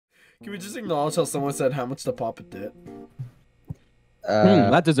Can we just acknowledge how someone said how much to pop a dit?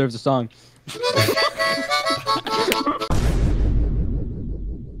 That deserves a song.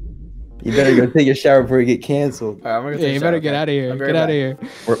 You better go take a shower before you get canceled. Alright, I'm gonna Yeah, you better get out of here. Get out of here.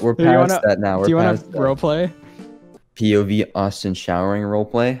 We're past that now. Do you want to roleplay? POV Austin showering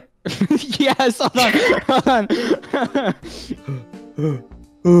roleplay? Yes, hold on.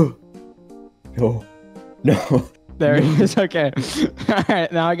 No. No. There he is. Okay. All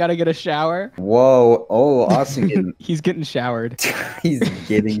right, now I gotta get a shower. Whoa. Oh, Austin getting... He's getting showered. He's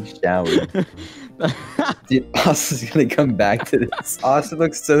getting showered. Dude, Austin's gonna come back to this. Austin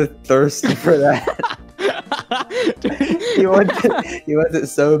looks so thirsty for that. he wants it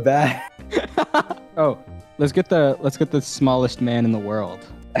so bad. Oh, let's get the smallest man in the world.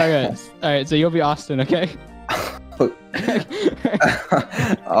 All right. So you'll be Austin, okay? All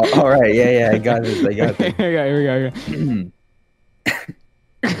right. Yeah. I got this. Here we go.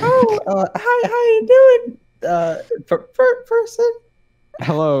 Hi. How you doing, person?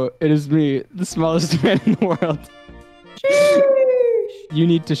 Hello, it is me, the smallest man in the world. Sheesh. You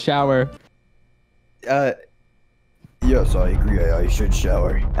need to shower. Yes, I agree. I should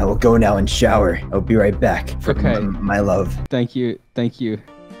shower. I will go now and shower. I'll be right back. Okay. My love. Thank you.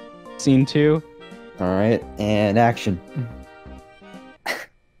 Scene 2. All right, and action.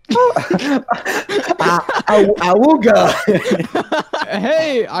 I will go.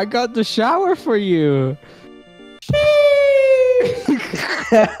 Hey, I got the shower for you.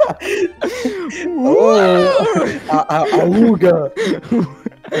 I will go.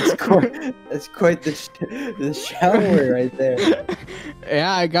 That's quite the shower right there.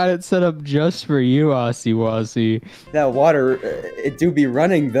 Yeah, I got it set up just for you, Aussie Wazzy. That water, it do be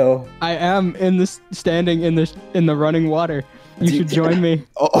running though. I am standing in the running water. You should join me.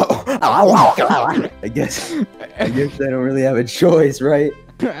 I guess I don't really have a choice, right?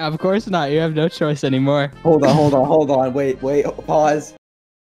 Of course not. You have no choice anymore. Hold on. Wait. Pause.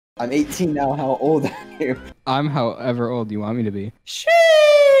 I'm 18 now. How old are you? I'm however old you want me to be. Sheesh.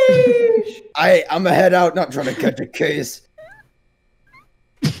 I'm a head out, not trying to catch a case.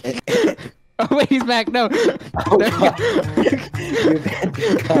 Oh wait, he's back. No. Oh, God. You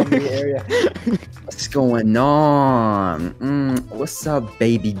abandoned comedy area. What's going on? What's up,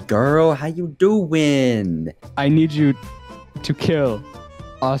 baby girl? How you doing? I need you to kill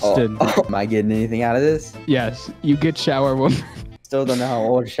Austin. Am I getting anything out of this? Yes, you get shower woman. Still don't know how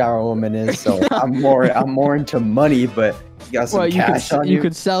old Shower Woman is, so I'm more into money, but you got some cash on you. You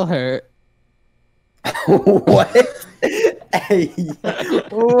could sell her. What? Hey,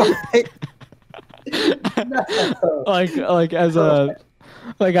 what? No.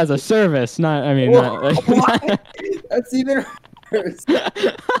 like as a service, not. I mean, not, like, what? That's even worse. No.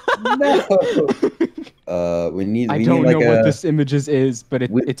 We need. I don't know what this image is, but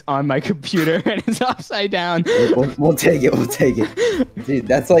it's on my computer and it's upside down. We'll take it. Dude,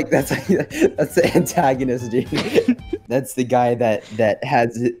 that's the antagonist, dude. That's the guy that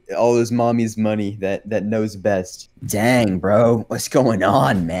has all his mommy's money that knows best. Dang, bro, what's going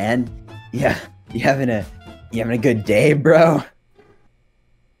on, man? Yeah, you having a good day, bro?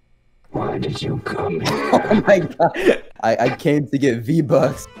 Why did you come here? Oh my God, I came to get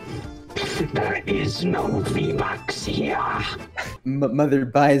V-Bucks. There is no V-Bucks here. Mother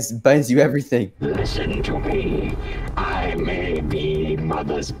buys you everything. Listen to me. I may be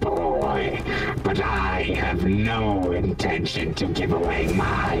Mother's boy, but I have no intention to give away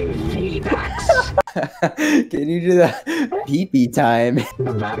my V-Bucks. Can you do the pee-pee time?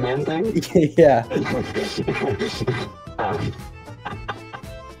 The Batman thing? Yeah.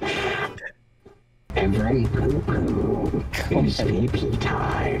 Every poo-poo is pee-pee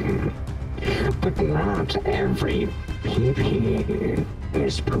time. But not every pee-pee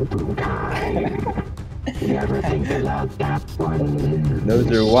is poo-poo time. You ever think about that one?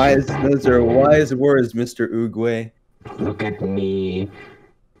 Those are wise words, Mr. Oogway. Look at me.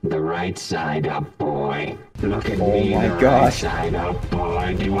 The right side up, boy. Look at me, my the gosh. right side up,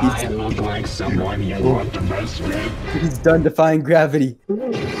 boy. Do I look like someone you want to mess with? He's done defying gravity.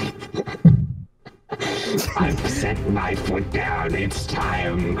 I've set my foot down. It's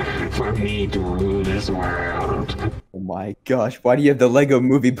time for me to rule this world. Oh my gosh, why do you have the Lego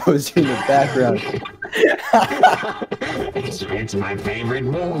movie poster in the background? It's my favorite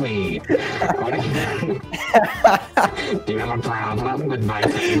movie. Do you have a problem with my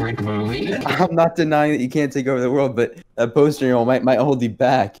favorite movie? I'm not denying that you can't take over the world, but that poster might hold you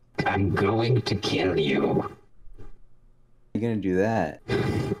back. I'm going to kill you. How are you gonna do that?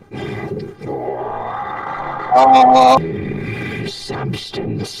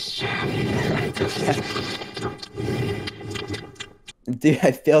 Substance. Dude,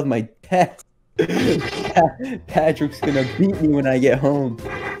 I failed my test. Patrick's gonna beat me when I get home.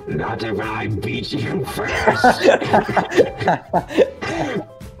 Not if I beat you first.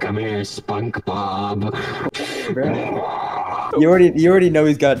 Come here, Spunk Bob. Bro. You already know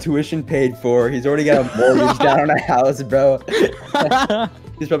he's got tuition paid for. He's already got a mortgage down on a house, bro.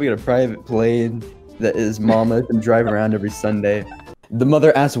 He's probably got a private plane that his mom lets him drive around every Sunday. The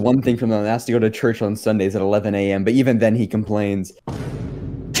mother asks one thing from him, asks to go to church on Sundays at 11 a.m., but even then he complains.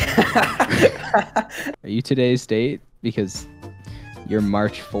 Are you today's date? Because you're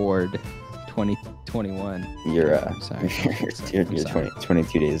March 4th, 2021. You're sorry. you're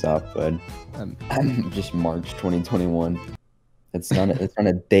 22 days off, bud. I'm just March 2021. It's not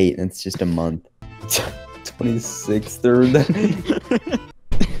a date. It's just a month. 26th or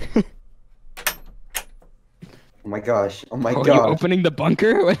Oh my gosh! Oh my Oh, gosh! you opening the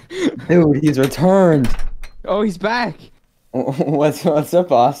bunker? Dude, he's returned. Oh, he's back. What's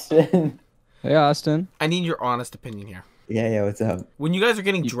up, Austin? Hey, Austin. I need your honest opinion here. Yeah, what's up? When you guys are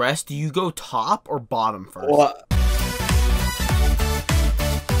getting dressed, do you go top or bottom first? What?